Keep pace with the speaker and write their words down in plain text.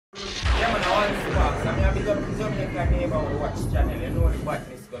Yeah, man, I want to spark. So, I big up the Jamaican neighbor watch channel. You know the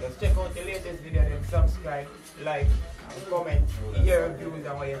badness. Go just check out the latest video, then subscribe, like, and comment. Your views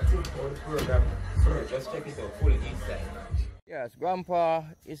and what you think about the program. So, just check it out, full east side. Yes, Grandpa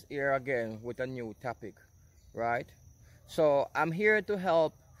is here again with a new topic, right? So, I'm here to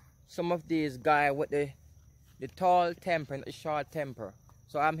help some of these guys with the tall temper and the short temper.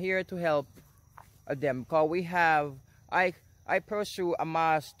 So, I'm here to help them because we have, I pursue a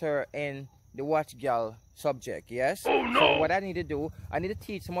master in the watch girl subject, yes? Oh, no. So what I need to do, I need to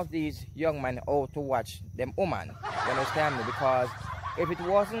teach some of these young men how to watch them woman. You understand me? Because if it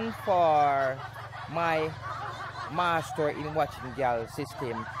wasn't for my master in watching girl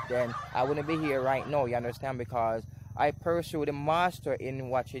system, then I wouldn't be here right now, you understand? Because I pursue the master in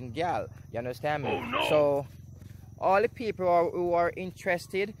watching girl, you understand me? Oh, no. So all the people who are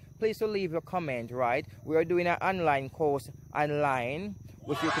interested, please to leave a comment, right? We are doing an online course online,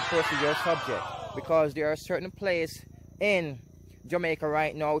 which you can pursue your subject. Because there are certain places in Jamaica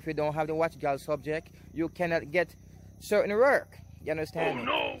right now, if you don't have the watch girl subject, you cannot get certain work. You understand me?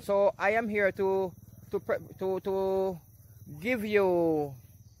 No. So I am here to give you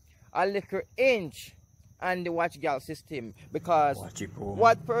a little inch on the watch girl system. Because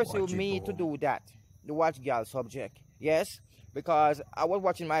what pursued me to do that, the watch girl subject, yes? Because I was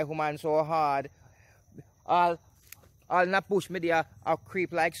watching my woman so hard, I'll not push me there, I'll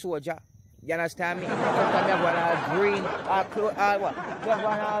creep like soldier. You understand me? Sometimes I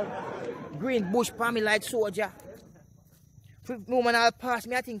want green bush for me like soldier. Woman I'll pass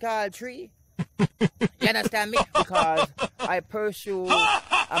me, I think I'll tree. You understand me? Because I pursue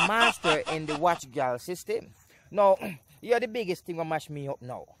a master in the watch girl system. Now, you're the biggest thing that mash me up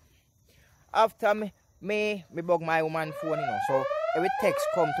now. After me bug my woman phone, you know, so every text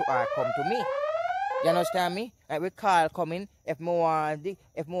come to her, come to me. You understand me? Every call coming, if more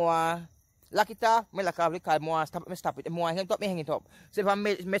lock it off, me lock off the call, more stop it, more hang it up, me hang it up. So if a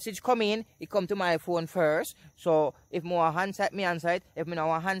message come in, it come to my phone first. So if more hand side, me hand side, if me no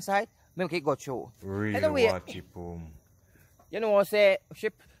want hand side, me make it go through. Really anyway, watch it, boom. You know what say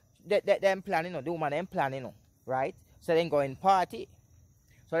ship them planning, you know, the woman them planning, you know, right? So they going party.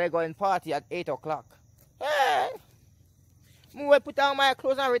 So they going party at 8 o'clock. Hey, me will put on my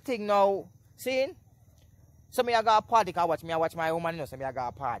clothes and everything now. See? So me I got a party, I watch my woman, you know, so me I got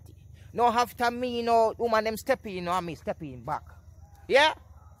a party. No after me, you know, woman them step in, you know, and me step in back. Yeah?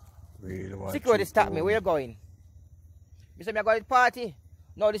 Really watch Security it, stop boom. me, where you going? You say me I got a party?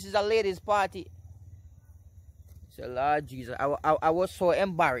 No, this is a ladies' party. Say, Lord Jesus, I was so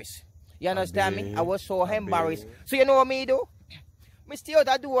embarrassed. You understand me? I was so embarrassed. So you know what me do? Me stay out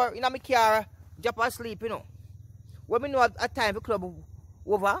the door in my car, drop asleep, you know. When me know a time for club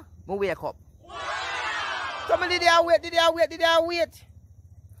over, me wake up. So me did I wait?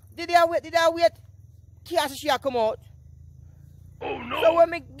 Can't she come out? Oh no. So when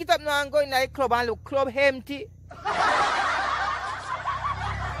me get up now and go in the club and look, club empty.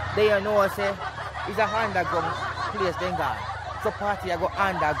 They you know say it's a underground place then guy. So party I go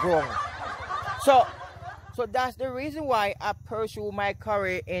underground. So that's the reason why I pursue my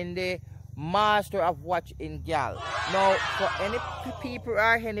career in the master of watching girl. Now for any people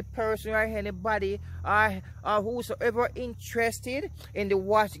or any person or anybody or whosoever interested in the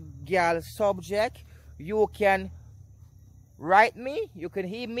watch girl subject, you can write me, you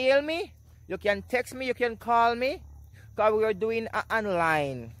can email me, you can text me, you can call me, because we are doing an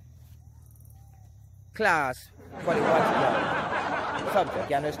online class for the watch girl subject.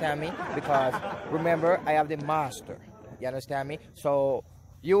 You understand me? Because remember, I have the master. You understand me? So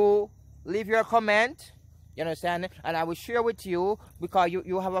you leave your comment, you understand, and I will share with you, because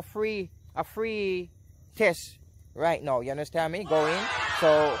you have a free test right now. You understand me? Go in.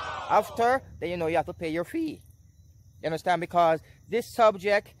 So after, then you know you have to pay your fee. You understand? Because this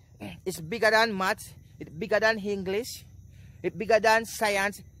subject is bigger than math, it's bigger than English, it's bigger than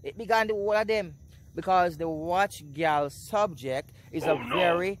science, it's bigger than all of them. Because the watch girl subject is a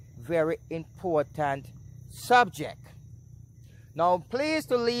very, very important subject. Now please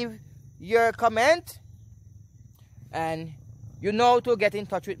to leave your comment, and you know to get in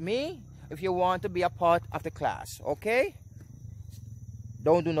touch with me if you want to be a part of the class, okay?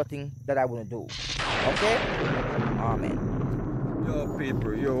 Don't do nothing that I wouldn't do, okay? Amen. Yo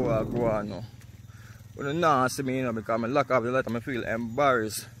people, yo go on now. When you not see me, you know, because I lock off the letter, I feel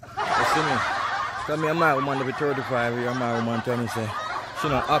embarrassed. You see me? Tell me my woman to be 35 years, my woman tell me say she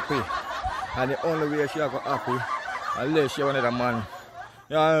not happy. And the only way she got happy, unless she wanted a man.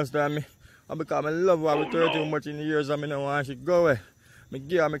 You understand me? And because I love her, I be 30 much in the years and I don't want she go away. I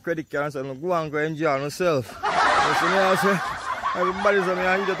give her my credit card and say, go and go enjoy myself. You see me? I say, Everybody say me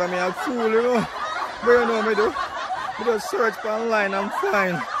an idiot and me a fool, you know. But you know me do. I just search for online, I'm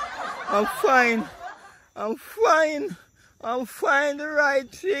fine. I'm fine. I'm fine. I'm find the right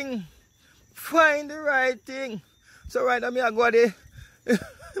thing. Find the right thing. So right now me I go to the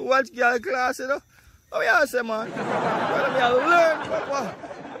watch girl class, you know. Oh yeah, say man. Right now me I learn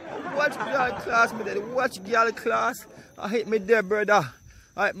what watch girl class, me the watch girl class. I hit me there, brother.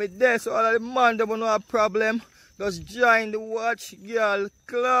 I hit me there, so all of the man don't know a problem. Just join the watch girl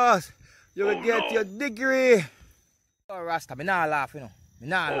class. You will get your degree. Oh Rasta, me not laugh, you know. Me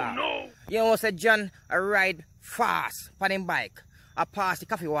not laugh. No. You know, say John, I ride fast on him bike. I pass the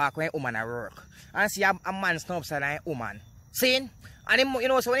coffee walk when a woman I work. And see a man stand upside and a woman. See? And him, you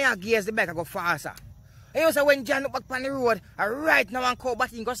know, so when he gears the bike, I go faster. And you know, so when John look back on the road, I right now and call, but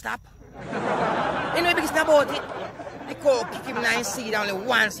he go stop. You know the biggest thing about it? The cow kick him 9 seed, only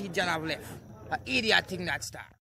 1 seed John have left. An idiot thing that start.